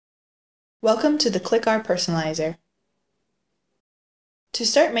Welcome to the ClickAr Personalizer. To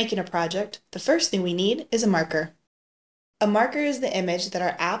start making a project, the first thing we need is a marker. A marker is the image that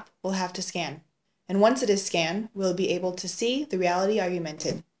our app will have to scan, and once it is scanned, we'll be able to see the reality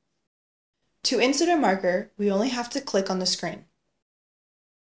augmented. To insert a marker, we only have to click on the screen.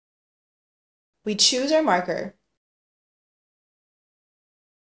 We choose our marker,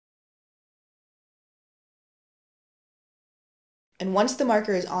 and once the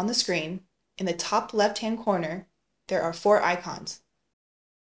marker is on the screen, in the top left-hand corner, there are 4 icons,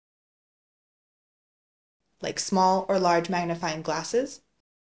 like small or large magnifying glasses,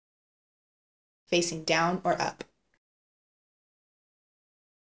 facing down or up.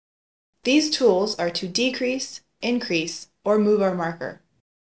 These tools are to decrease, increase, or move our marker.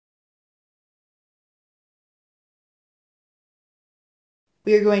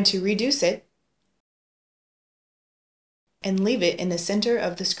 We are going to reduce it and leave it in the center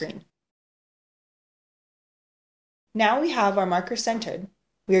of the screen. Now we have our marker centered,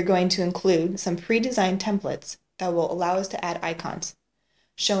 we are going to include some pre-designed templates that will allow us to add icons,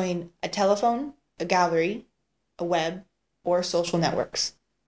 showing a telephone, a gallery, a web, or social networks.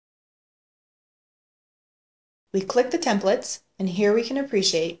 We click the templates, and here we can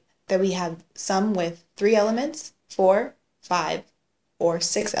appreciate that we have some with 3 elements, 4, 5, or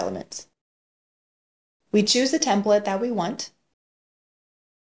 6 elements. We choose the template that we want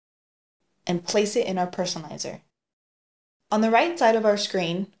and place it in our personalizer. On the right side of our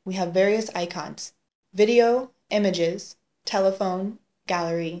screen, we have various icons: video, images, telephone,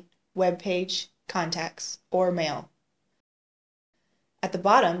 gallery, web page, contacts, or mail. At the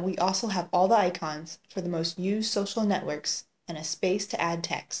bottom, we also have all the icons for the most used social networks and a space to add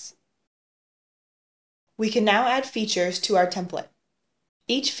text. We can now add features to our template.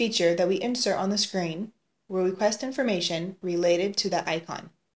 Each feature that we insert on the screen will request information related to that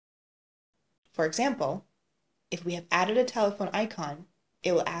icon. For example, if we have added a telephone icon,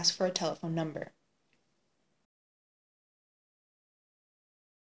 it will ask for a telephone number.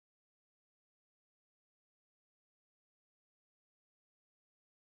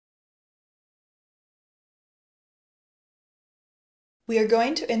 We are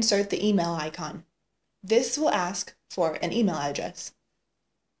going to insert the email icon. This will ask for an email address.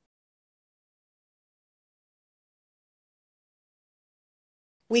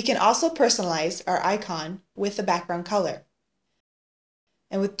 We can also personalize our icon with the background color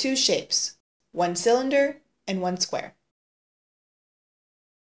and with 2 shapes, one cylinder and one square.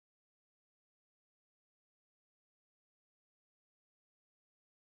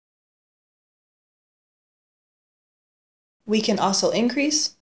 We can also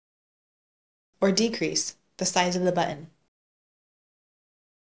increase or decrease the size of the button.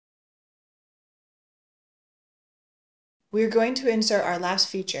 We are going to insert our last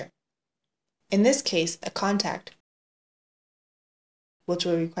feature, in this case a contact, which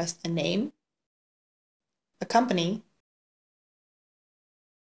will request a name, a company,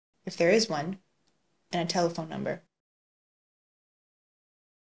 if there is one, and a telephone number.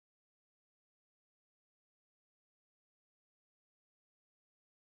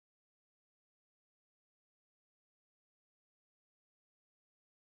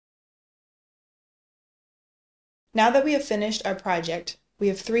 Now that we have finished our project, we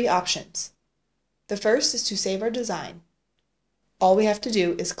have 3 options. The first is to save our design. All we have to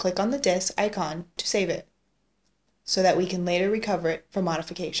do is click on the disk icon to save it, so that we can later recover it for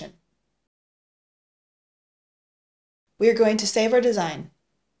modification. We are going to save our design.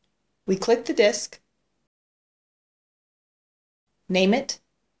 We click the disk, name it,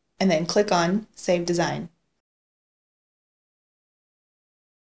 and then click on Save Design.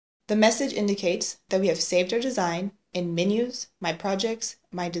 The message indicates that we have saved our design in Menus, My Projects,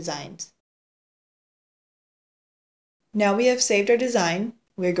 My Designs. Now we have saved our design,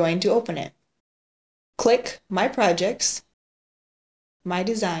 we are going to open it. Click My Projects, My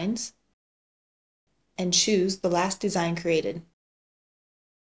Designs, and choose the last design created.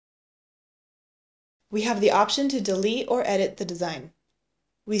 We have the option to delete or edit the design.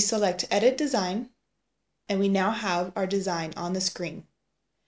 We select Edit Design, and we now have our design on the screen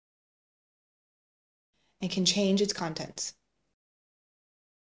and can change its contents.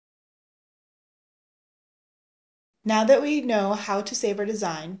 Now that we know how to save our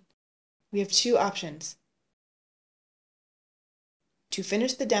design, we have 2 options: to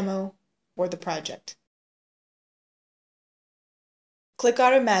finish the demo or the project.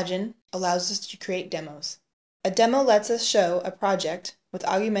 ClickAr Imagine allows us to create demos. A demo lets us show a project with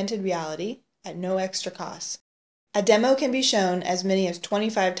augmented reality at no extra cost. A demo can be shown as many as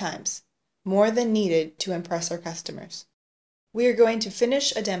 25 times, more than needed to impress our customers. We are going to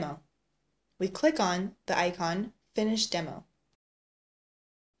finish a demo. we click on the icon Finish Demo.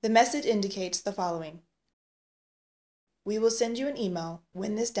 The message indicates the following. We will send you an email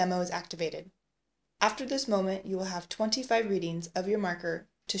when this demo is activated. After this moment, you will have 25 readings of your marker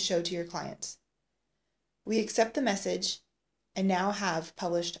to show to your clients. We accept the message and now have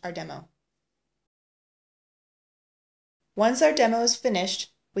published our demo. Once our demo is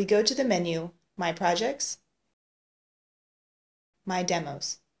finished, we go to the menu My Projects, My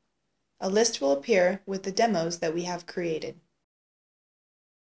Demos. A list will appear with the demos that we have created.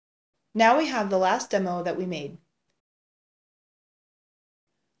 Now we have the last demo that we made.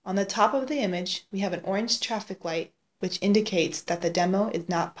 On the top of the image, we have an orange traffic light which indicates that the demo is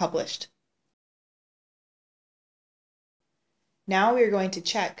not published. Now we are going to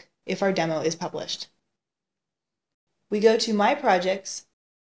check if our demo is published. We go to My Projects,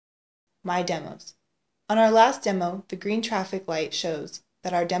 My Demos. On our last demo, the green traffic light shows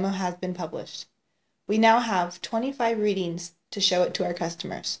that our demo has been published. We now have 25 readings to show it to our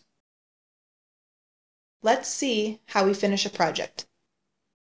customers. Let's see how we finish a project.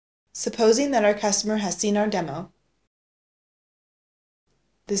 Supposing that our customer has seen our demo,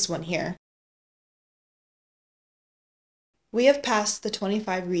 this one here, we have passed the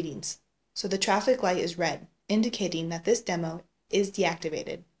 25 readings, so the traffic light is red, indicating that this demo is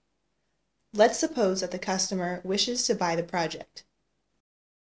deactivated. Let's suppose that the customer wishes to buy the project.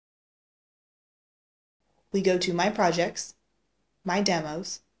 We go to My Projects, My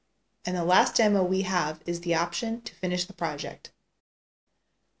Demos, and the last demo we have is the option to finish the project.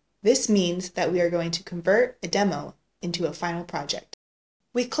 This means that we are going to convert a demo into a final project.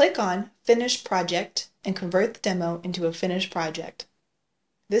 We click on Finish Project and convert the demo into a finished project.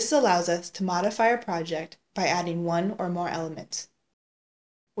 This allows us to modify our project by adding one or more elements.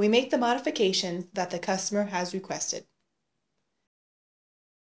 We make the modifications that the customer has requested.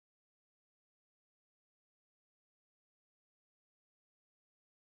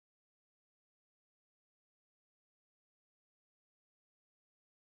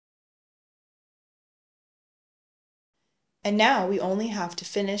 And now we only have to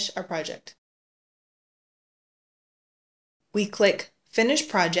finish our project. We click Finish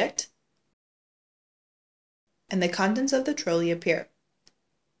Project, and the contents of the trolley appear.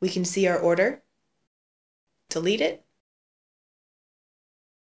 We can see our order, delete it,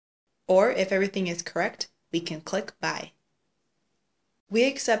 or if everything is correct, we can click Buy. We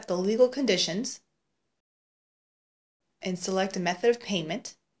accept the legal conditions and select a method of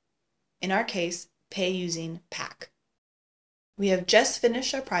payment, in our case, pay using PAC. We have just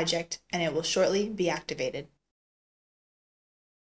finished our project and it will shortly be activated.